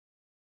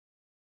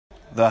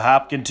The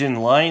Hopkinton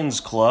Lions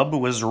Club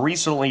was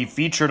recently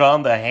featured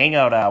on the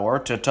Hangout Hour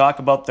to talk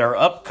about their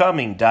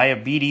upcoming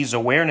diabetes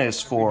awareness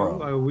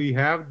forum. We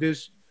have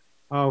this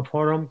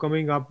forum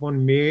coming up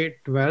on May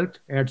 12th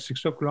at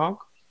 6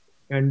 o'clock.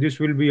 And this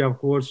will be, of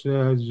course,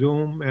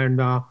 Zoom,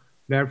 and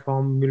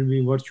platform will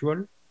be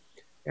virtual.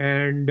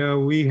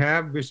 And we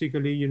have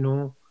basically,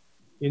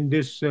 in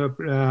this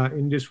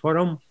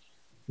forum,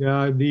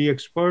 the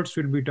experts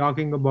will be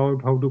talking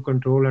about how to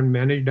control and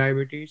manage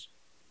diabetes.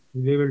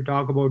 They will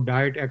talk about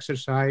diet,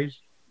 exercise.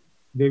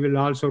 They will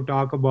also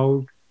talk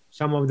about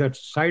some of the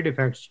side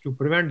effects to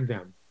prevent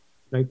them,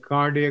 like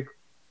cardiac,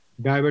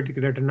 diabetic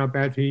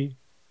retinopathy,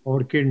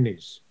 or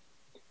kidneys.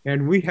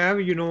 And we have,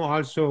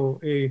 also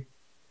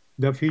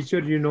the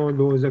feature,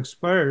 those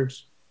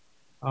experts.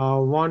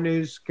 One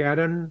is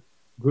Karen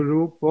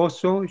Guru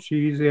Poso.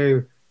 She's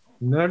a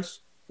nurse,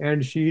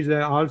 and she's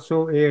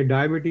also a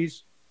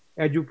diabetes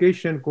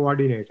education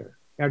coordinator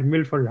at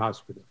Milford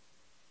Hospital.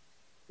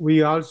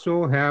 We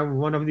also have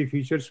one of the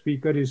featured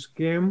speaker is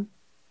Kim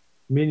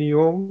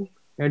Min-young,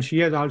 and she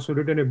has also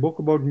written a book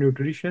about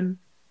nutrition,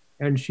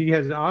 and she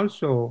has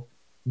also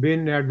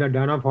been at the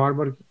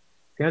Dana-Farber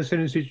Cancer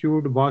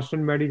Institute,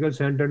 Boston Medical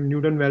Center,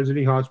 Newton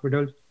Wellesley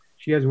Hospitals.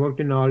 She has worked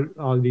in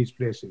all these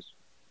places.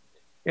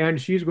 And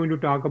she's going to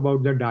talk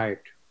about the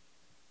diet.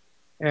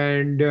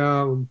 And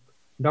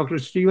Dr.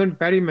 Stephen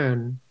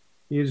Perryman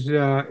is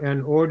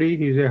an OD.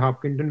 He's a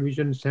Hopkinton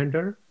Vision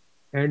Center.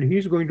 And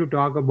he's going to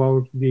talk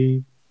about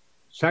the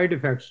side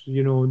effects,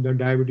 the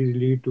diabetes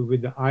lead to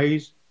with the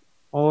eyes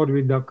or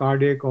with the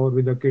cardiac or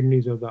with the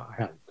kidneys of the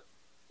health.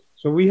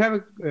 So we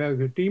have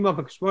a team of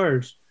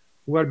experts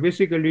who are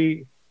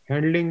basically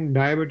handling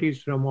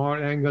diabetes from all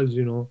angles,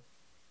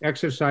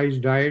 exercise,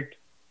 diet,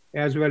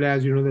 as well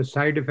as, the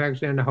side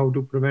effects and how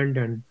to prevent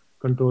and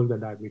control the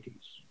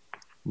diabetes.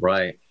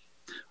 Right.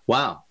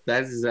 Wow.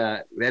 That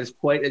is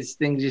quite a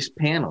distinguished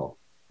panel,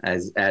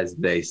 as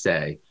they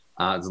say.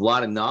 There's a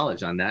lot of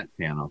knowledge on that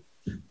panel.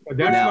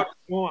 That's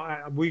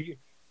what we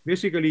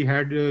basically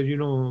had,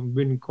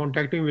 been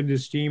contacting with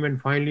this team,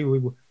 and finally we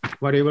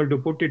were able to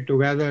put it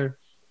together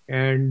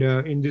and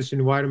in this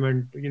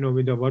environment,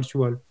 with the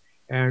virtual,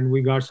 and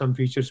we got some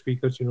featured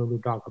speakers,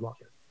 to talk about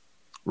it.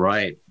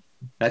 Right.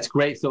 That's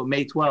great. So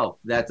May 12th,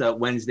 that's a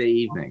Wednesday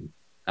evening.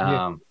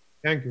 Yeah.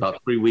 Thank you.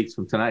 About 3 weeks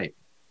from tonight.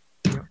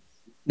 Yeah.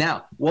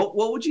 Now, what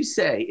would you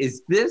say?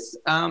 Is this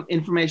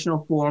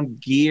informational forum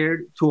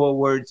geared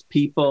towards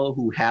people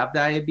who have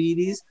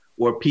diabetes,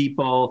 or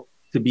people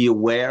to be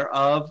aware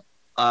of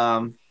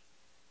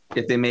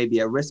if they may be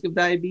at risk of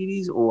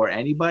diabetes, or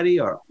anybody,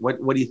 or what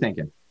are you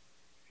thinking?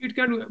 It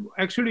can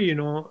actually,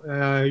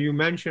 you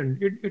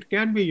mentioned, it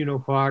can be,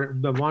 for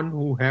the one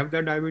who have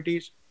the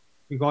diabetes,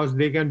 because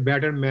they can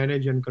better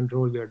manage and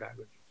control their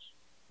diabetes,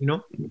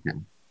 Okay.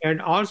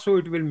 And also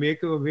it will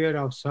make you aware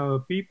of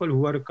some people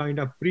who are kind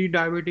of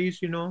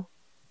pre-diabetes,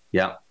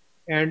 Yeah.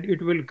 and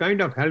it will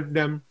kind of help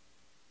them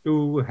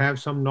to have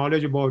some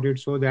knowledge about it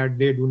so that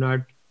they do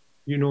not,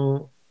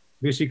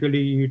 basically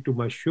eat too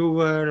much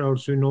sugar, or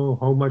to know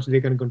how much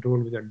they can control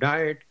with their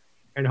diet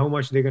and how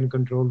much they can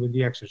control with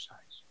the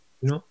exercise,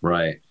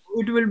 Right.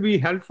 It will be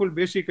helpful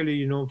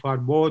basically, for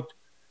both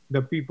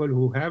the people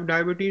who have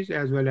diabetes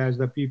as well as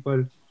the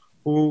people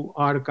who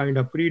are kind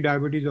of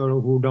pre-diabetes or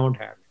who don't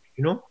have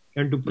it,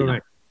 and to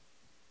prevent.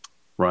 Yeah.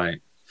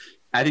 Right.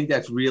 I think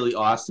that's really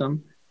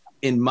awesome.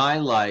 In my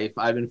life,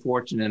 I've been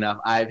fortunate enough,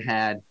 I've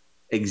had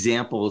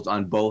examples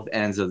on both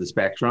ends of the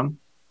spectrum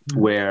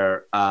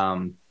where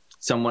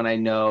someone I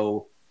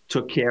know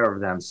took care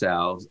of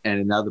themselves and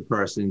another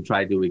person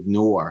tried to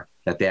ignore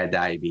that they had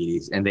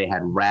diabetes, and they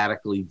had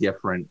radically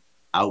different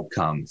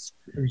outcomes.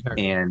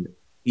 Exactly. And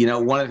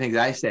one of the things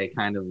I say,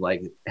 kind of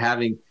like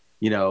having,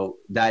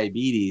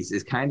 diabetes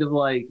is kind of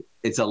like,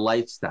 it's a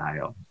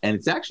lifestyle, and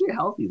it's actually a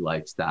healthy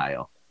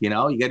lifestyle. You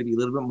got to be a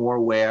little bit more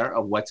aware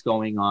of what's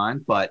going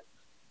on, but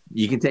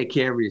you can take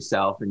care of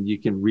yourself, and you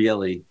can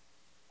really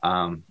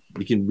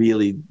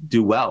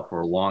do well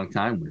for a long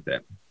time with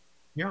it.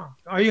 Yeah.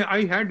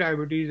 I had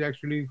diabetes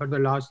actually for the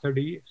last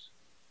 30 years.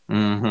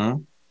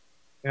 Mm-hmm.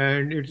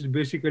 And it's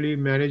basically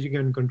managing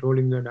and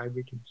controlling the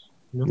diabetes.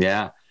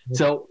 Yeah.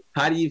 So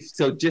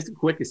just a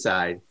quick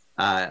aside,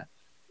 Deanne,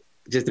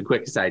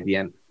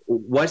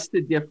 what's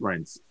the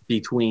difference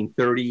between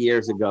 30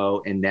 years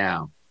ago and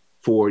now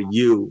for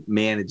you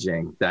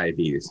managing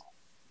diabetes?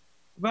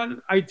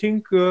 Well, I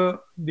think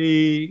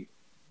the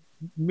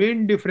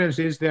main difference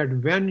is that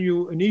when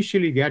you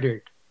initially get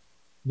it,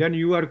 then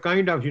you are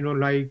kind of,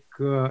 in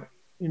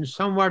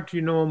somewhat,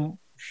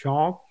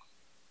 shock,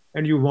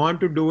 and you want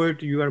to do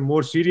it, you are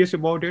more serious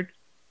about it.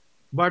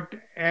 But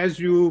as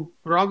you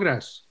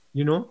progress,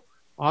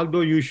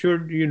 although you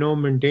should,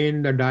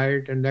 maintain the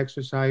diet and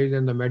exercise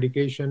and the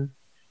medication,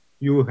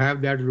 you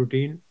have that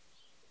routine.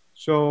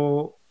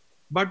 So,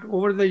 but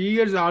over the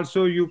years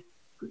also, you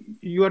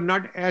are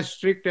not as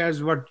strict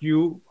as what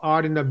you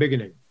are in the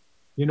beginning,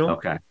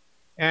 Okay.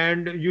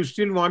 and you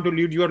still want to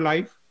lead your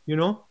life,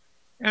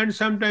 and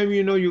sometimes,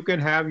 you can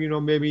have,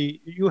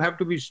 maybe you have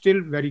to be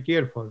still very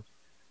careful.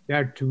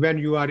 that when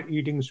you are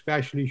eating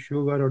especially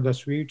sugar or the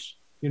sweets,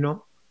 and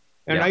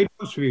Yeah. I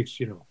love sweets,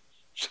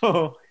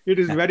 so it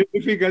is very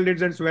difficult.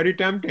 It's very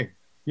tempting,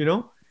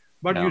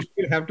 but Yeah. you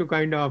still have to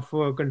kind of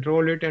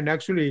control it. And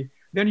actually,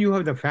 then you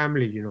have the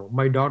family,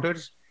 my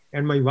daughters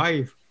and my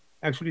wife,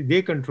 actually,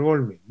 they control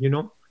me,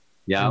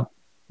 Yeah. and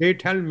they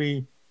tell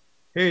me,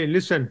 hey,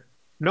 listen,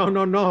 no,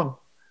 no, no,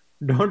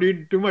 don't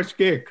eat too much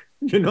cake,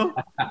 give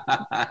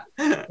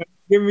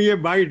me a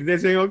bite. They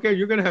say, okay,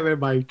 you can have a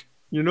bite,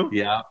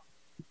 Yeah.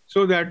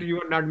 so that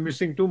you are not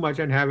missing too much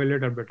and have a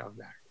little bit of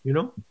that.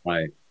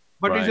 Right.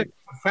 But Right.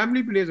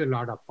 family plays a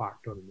lot of part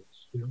on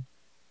this.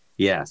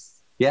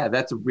 Yes. Yeah.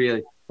 That's a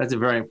very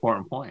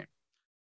important point.